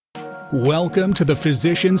Welcome to the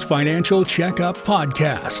Physicians Financial Checkup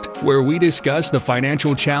Podcast, where we discuss the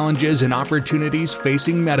financial challenges and opportunities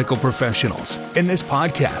facing medical professionals. In this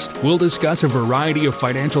podcast, we'll discuss a variety of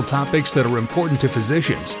financial topics that are important to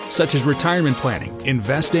physicians, such as retirement planning,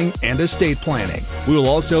 investing, and estate planning. We will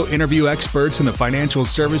also interview experts in the financial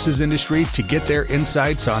services industry to get their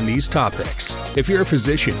insights on these topics. If you're a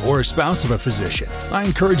physician or a spouse of a physician, I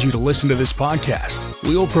encourage you to listen to this podcast.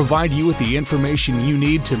 We will provide you with the information you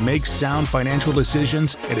need to make sound financial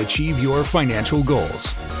decisions and achieve your financial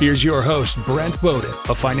goals. Here's your host, Brent Bowden,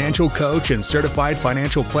 a financial coach and certified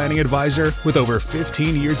financial planning advisor with over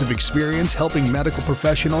 15 years of experience helping medical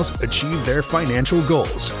professionals achieve their financial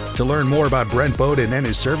goals. To learn more about Brent Bowden and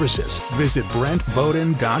his services, visit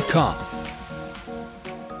BrentBowden.com.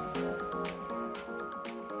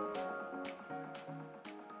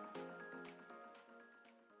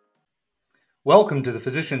 Welcome to the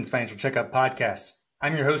Physicians Financial Checkup Podcast.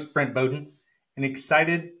 I'm your host, Brent Bowden, and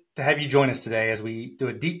excited to have you join us today as we do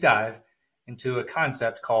a deep dive into a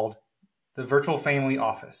concept called the virtual family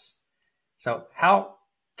office. So how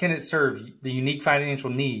can it serve the unique financial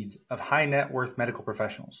needs of high net worth medical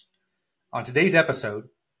professionals? On today's episode,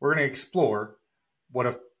 we're going to explore what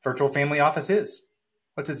a virtual family office is,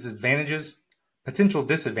 what's its advantages, potential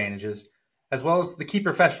disadvantages, as well as the key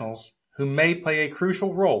professionals who may play a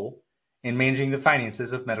crucial role in managing the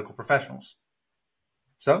finances of medical professionals.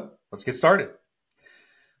 So let's get started.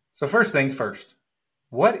 So first things first,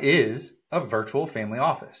 what is a virtual family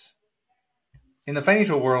office? In the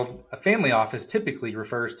financial world, a family office typically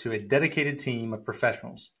refers to a dedicated team of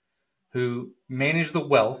professionals who manage the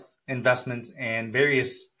wealth, investments, and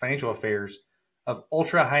various financial affairs of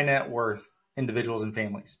ultra high net worth individuals and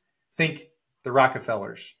families. Think the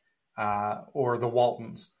Rockefellers or the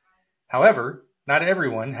Waltons. However, not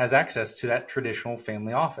everyone has access to that traditional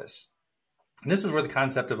family office. And this is where the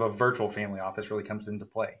concept of a virtual family office really comes into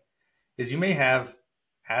play. Is you may have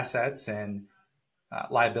assets and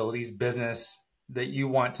liabilities, business that you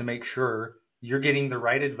want to make sure you're getting the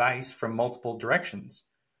right advice from multiple directions,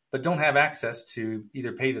 but don't have access to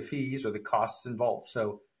either pay the fees or the costs involved.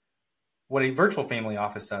 So what a virtual family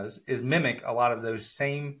office does is mimic a lot of those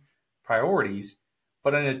same priorities,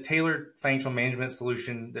 but in a tailored financial management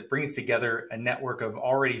solution that brings together a network of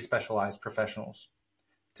already specialized professionals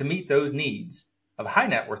to meet those needs of high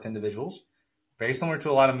net worth individuals, very similar to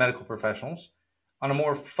a lot of medical professionals, on a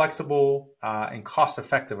more flexible and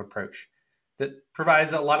cost-effective approach that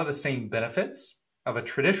provides a lot of the same benefits of a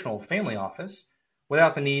traditional family office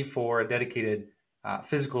without the need for a dedicated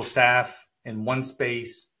physical staff in one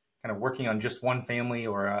space, kind of working on just one family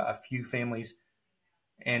or a few families,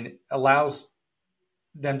 and allows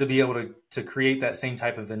them to be able to create that same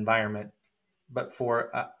type of environment, but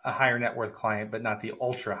for a higher net worth client, but not the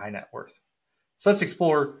ultra high net worth. So let's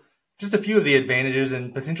explore just a few of the advantages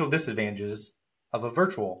and potential disadvantages of a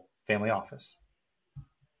virtual family office.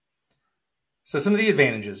 So some of the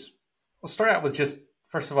advantages, we'll start out with just,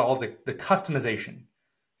 first of all, the customization.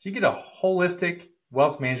 So you get a holistic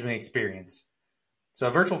wealth management experience. So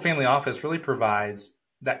a virtual family office really provides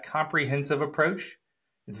that comprehensive approach.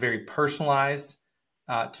 It's very personalized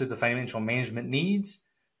to the financial management needs,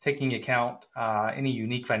 taking account any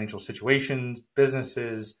unique financial situations,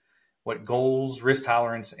 businesses, what goals, risk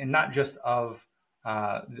tolerance, and not just of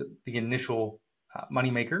the initial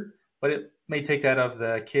moneymaker, but it may take that of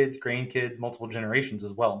the kids, grandkids, multiple generations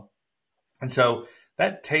as well. And so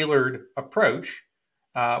that tailored approach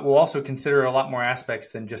will also consider a lot more aspects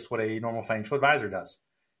than just what a normal financial advisor does.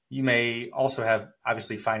 You may also have,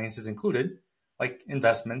 obviously, finances included, like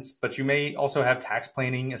investments, but you may also have tax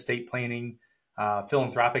planning, estate planning,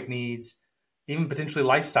 philanthropic needs, even potentially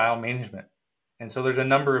lifestyle management. And so there's a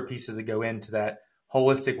number of pieces that go into that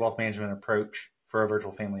holistic wealth management approach for a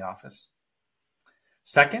virtual family office.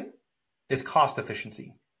 Second is cost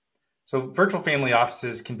efficiency. So virtual family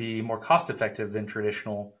offices can be more cost effective than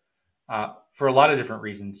traditional for a lot of different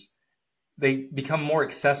reasons. They become more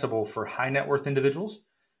accessible for high net worth individuals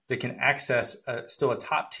that can access still a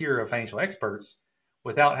top tier of financial experts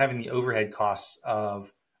without having the overhead costs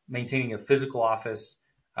of maintaining a physical office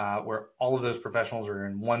where all of those professionals are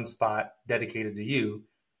in one spot dedicated to you.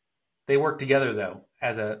 They work together, though,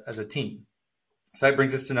 as a team. So that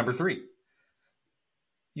brings us to number 3.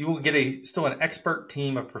 You will get still an expert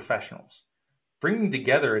team of professionals. Bringing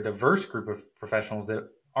together a diverse group of professionals that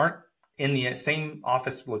aren't in the same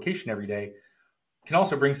office location every day can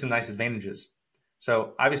also bring some nice advantages.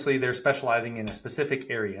 So obviously they're specializing in a specific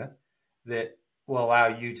area that will allow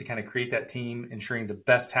you to kind of create that team, ensuring the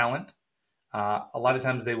best talent. A lot of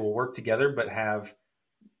times they will work together, but have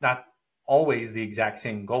not always the exact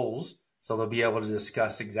same goals. So they'll be able to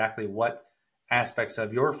discuss exactly what aspects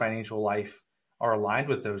of your financial life are aligned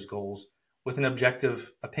with those goals with an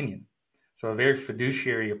objective opinion. So a very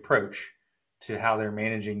fiduciary approach to how they're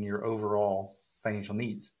managing your overall financial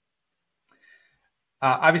needs.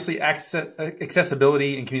 Obviously,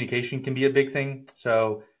 accessibility and communication can be a big thing.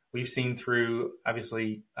 So we've seen through,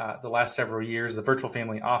 obviously, the last several years, the virtual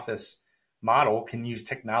family office model can use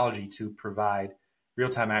technology to provide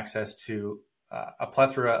real-time access to a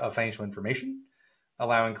plethora of financial information,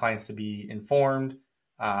 allowing clients to be informed,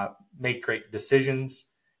 make great decisions,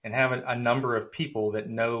 and have a number of people that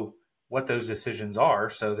know what those decisions are,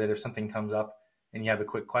 so that if something comes up and you have a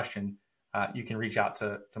quick question, you can reach out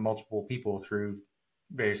to multiple people through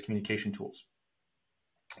various communication tools.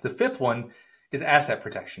 The fifth one is asset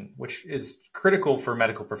protection, which is critical for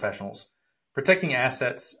medical professionals. Protecting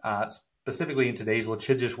assets, specifically in today's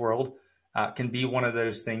litigious world, can be one of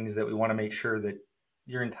those things that we want to make sure that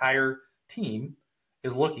your entire team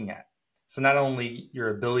is looking at. So not only your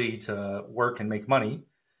ability to work and make money,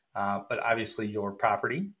 but obviously your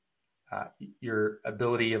property, your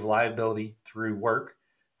ability of liability through work,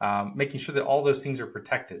 making sure that all those things are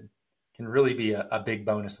protected can really be a big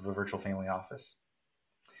bonus of a virtual family office.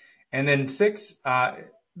 And then 6,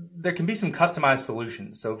 there can be some customized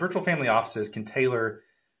solutions. So virtual family offices can tailor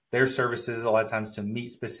their services a lot of times to meet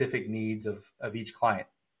specific needs of each client,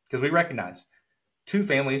 because we recognize 2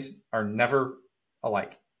 families are never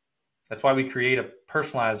alike. That's why we create a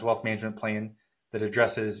personalized wealth management plan that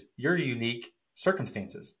addresses your unique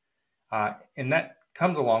circumstances. And that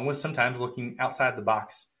comes along with sometimes looking outside the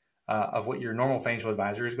box of what your normal financial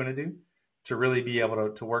advisor is going to do, to really be able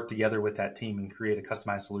to work together with that team and create a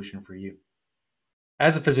customized solution for you.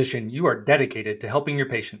 As a physician, you are dedicated to helping your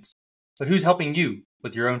patients, but who's helping you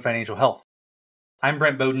with your own financial health? I'm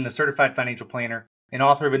Brent Bowden, a certified financial planner and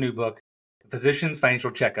author of a new book, The Physician's Financial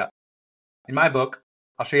Checkup. In my book,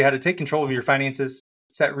 I'll show you how to take control of your finances,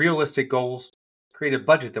 set realistic goals, create a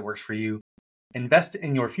budget that works for you, invest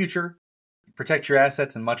in your future, protect your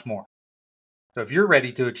assets, and much more. So if you're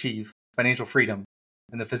ready to achieve financial freedom,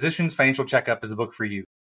 then The Physician's Financial Checkup is the book for you.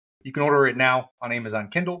 You can order it now on Amazon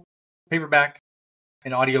Kindle, paperback,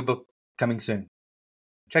 and audiobook coming soon.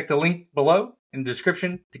 Check the link below in the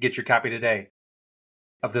description to get your copy today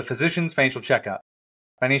of The Physician's Financial Checkup,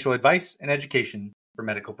 financial advice and education for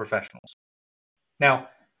medical professionals. Now,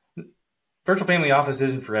 virtual family office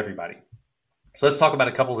isn't for everybody. So let's talk about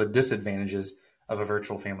a couple of the disadvantages of a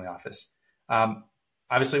virtual family office.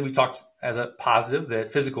 Obviously, we talked as a positive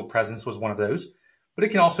that physical presence was one of those, but it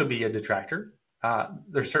can also be a detractor.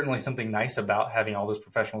 There's certainly something nice about having all those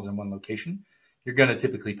professionals in one location. You're going to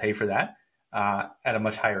typically pay for that at a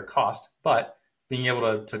much higher cost, but being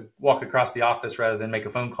able to walk across the office rather than make a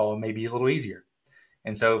phone call may be a little easier.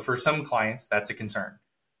 And so for some clients, that's a concern.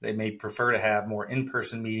 They may prefer to have more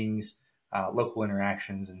in-person meetings, local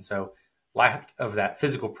interactions, and so lack of that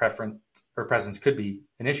physical preference or presence could be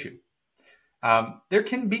an issue. There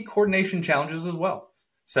can be coordination challenges as well.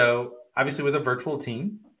 So obviously with a virtual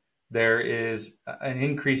team, there is an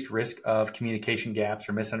increased risk of communication gaps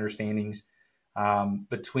or misunderstandings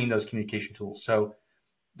between those communication tools. So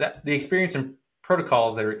that the experience and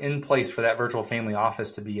protocols that are in place for that virtual family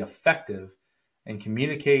office to be effective and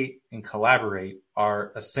communicate and collaborate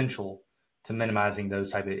are essential to minimizing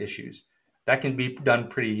those type of issues. That can be done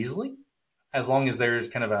pretty easily as long as there's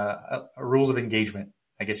kind of a rules of engagement,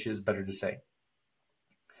 I guess is better to say.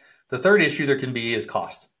 The third issue there can be is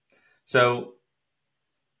cost. So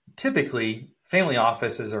typically, family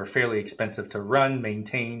offices are fairly expensive to run,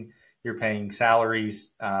 maintain. You're paying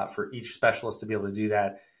salaries for each specialist to be able to do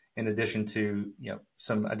that, in addition to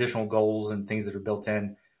some additional goals and things that are built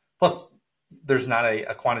in. Plus, there's not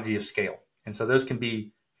a quantity of scale. And so those can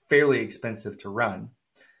be fairly expensive to run.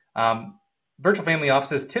 Virtual family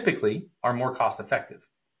offices typically are more cost effective.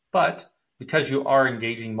 But because you are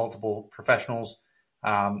engaging multiple professionals,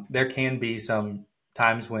 there can be some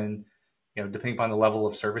times when, depending upon the level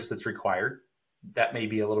of service that's required, that may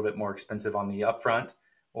be a little bit more expensive on the upfront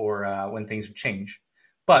or when things change.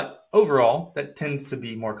 But overall, that tends to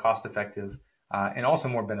be more cost effective and also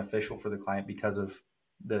more beneficial for the client because of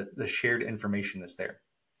the shared information that's there.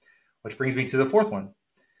 Which brings me to the fourth one.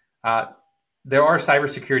 There are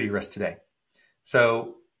cybersecurity risks today.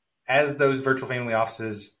 So as those virtual family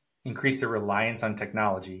offices increase their reliance on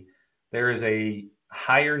technology, there is a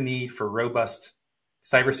higher need for robust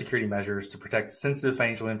cybersecurity measures to protect sensitive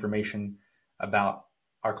financial information about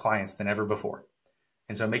our clients than ever before.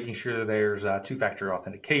 And so making sure there's two-factor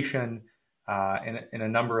authentication and a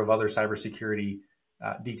number of other cybersecurity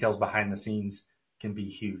details behind the scenes can be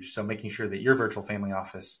huge. So making sure that your virtual family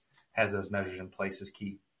office has those measures in place is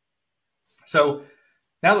key. So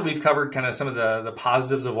now that we've covered kind of some of the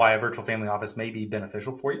positives of why a virtual family office may be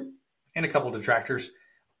beneficial for you and a couple of detractors,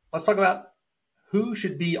 let's talk about who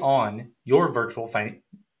should be on your virtual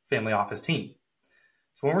family office team.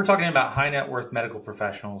 So when we're talking about high net worth medical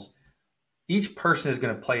professionals, each person is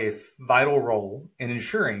going to play a vital role in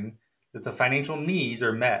ensuring that the financial needs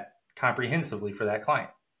are met comprehensively for that client.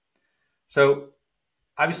 So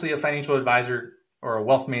obviously a financial advisor or a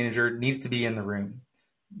wealth manager needs to be in the room.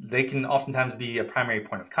 They can oftentimes be a primary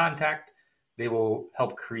point of contact. They will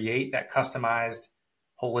help create that customized,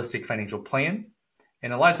 holistic financial plan,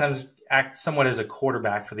 and a lot of times act somewhat as a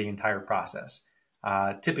quarterback for the entire process.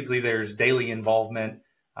 Typically, there's daily involvement,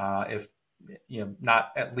 if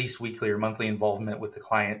not at least weekly or monthly involvement with the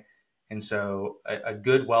client. And so a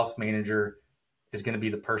good wealth manager is going to be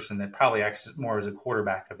the person that probably acts more as a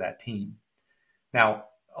quarterback of that team. Now,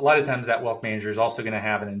 a lot of times that wealth manager is also going to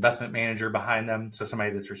have an investment manager behind them. So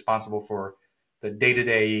somebody that's responsible for the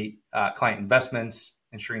day-to-day client investments,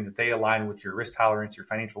 ensuring that they align with your risk tolerance, your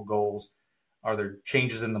financial goals. Are there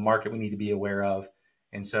changes in the market we need to be aware of?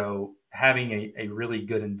 And so having a really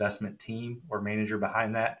good investment team or manager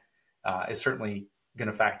behind that is certainly going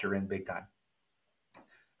to factor in big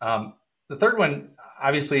time. The third one,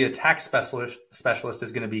 obviously a tax specialist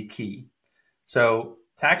is going to be key. So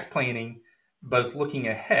tax planning, both looking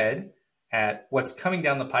ahead at what's coming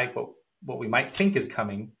down the pike, what we might think is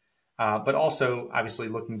coming, but also obviously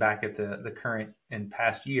looking back at the current and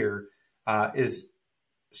past year is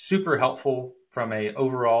super helpful from a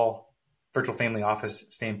overall virtual family office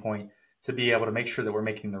standpoint to be able to make sure that we're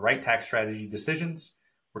making the right tax strategy decisions,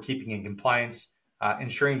 we're keeping in compliance,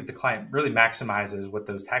 ensuring that the client really maximizes what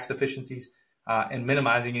those tax efficiencies and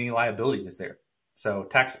minimizing any liability that's there. So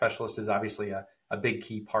tax specialist is obviously a big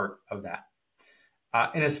key part of that.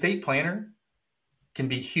 An estate planner can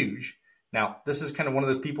be huge. Now, this is kind of one of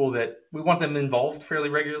those people that we want them involved fairly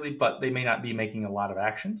regularly, but they may not be making a lot of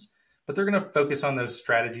actions. But they're going to focus on those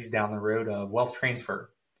strategies down the road of wealth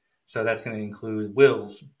transfer. So that's going to include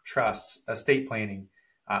wills, trusts, estate planning,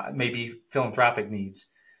 maybe philanthropic needs.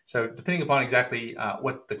 So depending upon exactly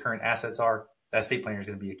what the current assets are, that estate planner is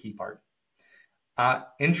going to be a key part.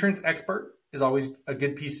 Insurance expert is always a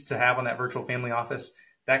good piece to have on that virtual family office.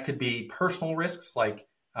 That could be personal risks like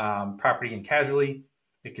property and casualty.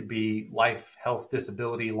 It could be life, health,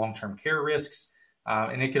 disability, long-term care risks.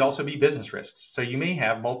 And it could also be business risks. So you may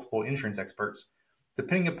have multiple insurance experts,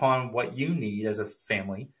 depending upon what you need as a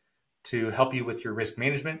family to help you with your risk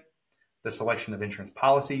management, the selection of insurance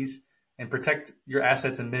policies, and protect your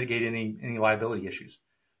assets and mitigate any liability issues.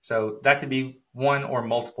 So that could be one or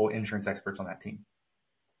multiple insurance experts on that team.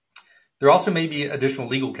 There also may be additional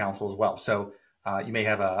legal counsel as well. So you may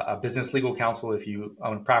have a business legal counsel if you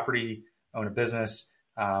own a property, own a business,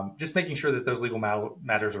 just making sure that those legal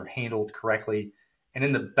matters are handled correctly and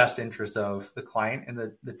in the best interest of the client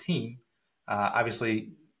and the team.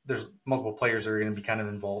 Obviously, there's multiple players that are going to be kind of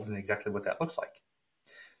involved in exactly what that looks like.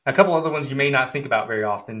 A couple other ones you may not think about very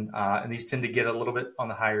often, and these tend to get a little bit on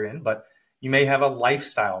the higher end, but you may have a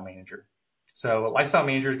lifestyle manager. So a lifestyle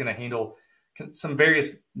manager is going to handle some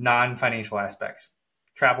various non-financial aspects,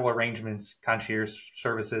 travel arrangements, concierge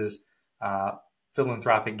services,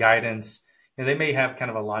 philanthropic guidance. And they may have kind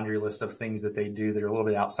of a laundry list of things that they do that are a little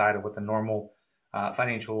bit outside of what the normal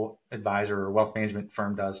financial advisor or wealth management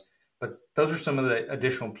firm does. But those are some of the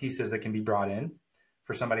additional pieces that can be brought in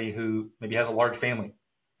for somebody who maybe has a large family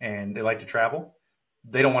and they like to travel.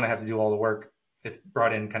 They don't want to have to do all the work. It's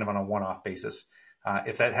brought in kind of on a one-off basis.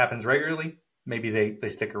 If that happens regularly, maybe they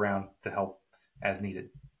stick around to help as needed.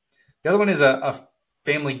 The other one is a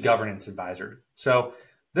family governance advisor. So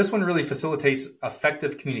this one really facilitates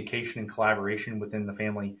effective communication and collaboration within the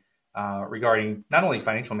family regarding not only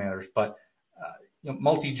financial matters, but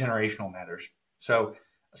multi-generational matters. So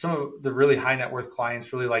some of the really high net worth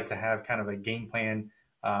clients really like to have kind of a game plan.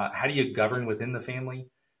 How do you govern within the family?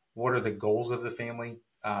 What are the goals of the family?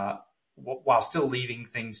 While still leaving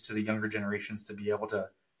things to the younger generations to be able to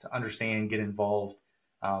understand and get involved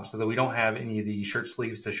so that we don't have any of the shirt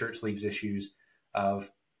sleeves to shirt sleeves issues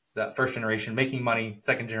of the first generation making money,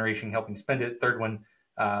 second generation helping spend it, third one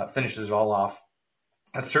finishes it all off.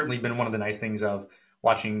 That's certainly been one of the nice things of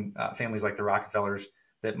watching families like the Rockefellers,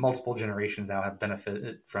 that multiple generations now have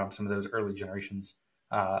benefited from some of those early generations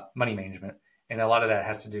money management. And a lot of that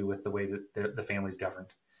has to do with the way that the family's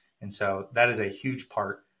governed. And so that is a huge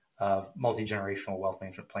part of multi-generational wealth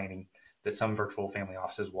management planning that some virtual family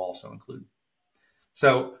offices will also include.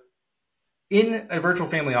 So in a virtual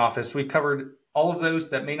family office, we've covered all of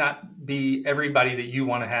those. That may not be everybody that you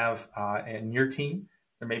want to have in your team.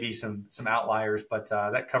 There may be some outliers, but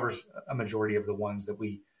that covers a majority of the ones that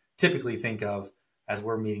we typically think of as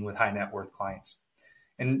we're meeting with high net worth clients.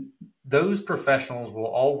 And those professionals will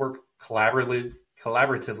all work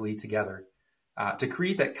collaboratively together to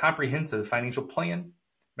create that comprehensive financial plan,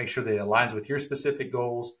 make sure that it aligns with your specific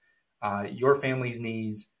goals, your family's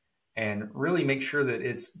needs, and really make sure that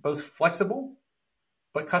it's both flexible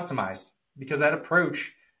but customized, because that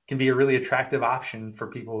approach can be a really attractive option for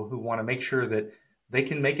people who want to make sure that they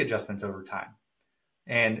can make adjustments over time.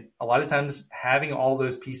 And a lot of times having all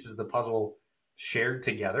those pieces of the puzzle shared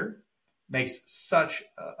together makes such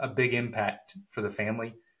a big impact for the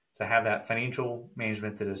family to have that financial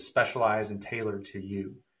management that is specialized and tailored to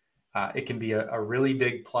you. It can be a really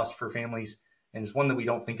big plus for families, and it's one that we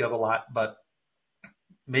don't think of a lot, but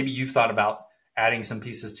maybe you've thought about adding some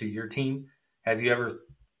pieces to your team. Have you ever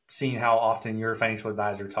seen how often your financial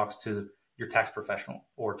advisor talks to your tax professional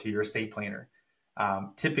or to your estate planner?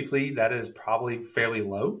 Typically, that is probably fairly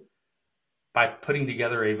low. By putting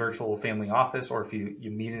together a virtual family office, or if you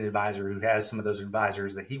meet an advisor who has some of those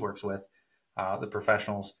advisors that he works with, the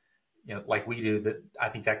professionals, like we do, that I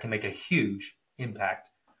think that can make a huge impact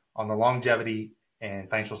on the longevity and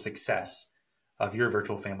financial success of your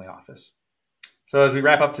virtual family office. So as we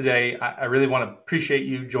wrap up today, I really want to appreciate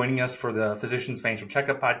you joining us for the Physicians Financial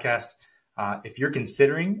Checkup podcast. If you're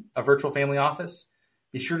considering a virtual family office,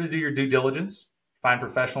 be sure to do your due diligence, find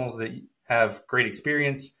professionals that have great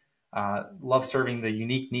experience, love serving the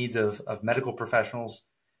unique needs of medical professionals.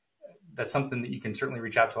 That's something that you can certainly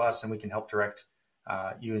reach out to us, and we can help direct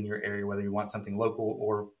you in your area, whether you want something local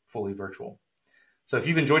or fully virtual. So if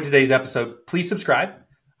you've enjoyed today's episode, please subscribe,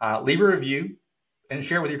 leave a review, and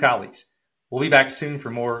share with your colleagues. We'll be back soon for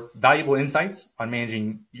more valuable insights on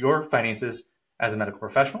managing your finances as a medical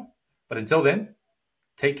professional. But until then,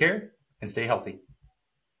 take care and stay healthy.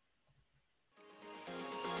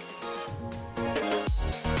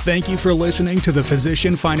 Thank you for listening to the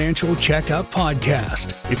Physician Financial Checkup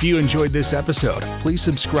podcast. If you enjoyed this episode, please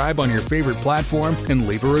subscribe on your favorite platform and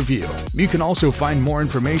leave a review. You can also find more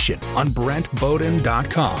information on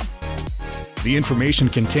BrentBowden.com. The information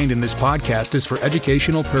contained in this podcast is for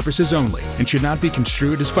educational purposes only and should not be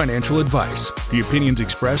construed as financial advice. The opinions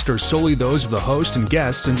expressed are solely those of the host and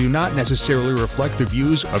guests and do not necessarily reflect the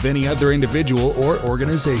views of any other individual or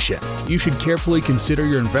organization. You should carefully consider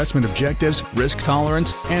your investment objectives, risk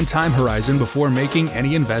tolerance, and time horizon before making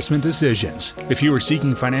any investment decisions. If you are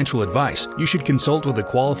seeking financial advice, you should consult with a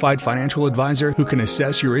qualified financial advisor who can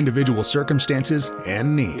assess your individual circumstances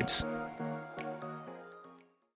and needs.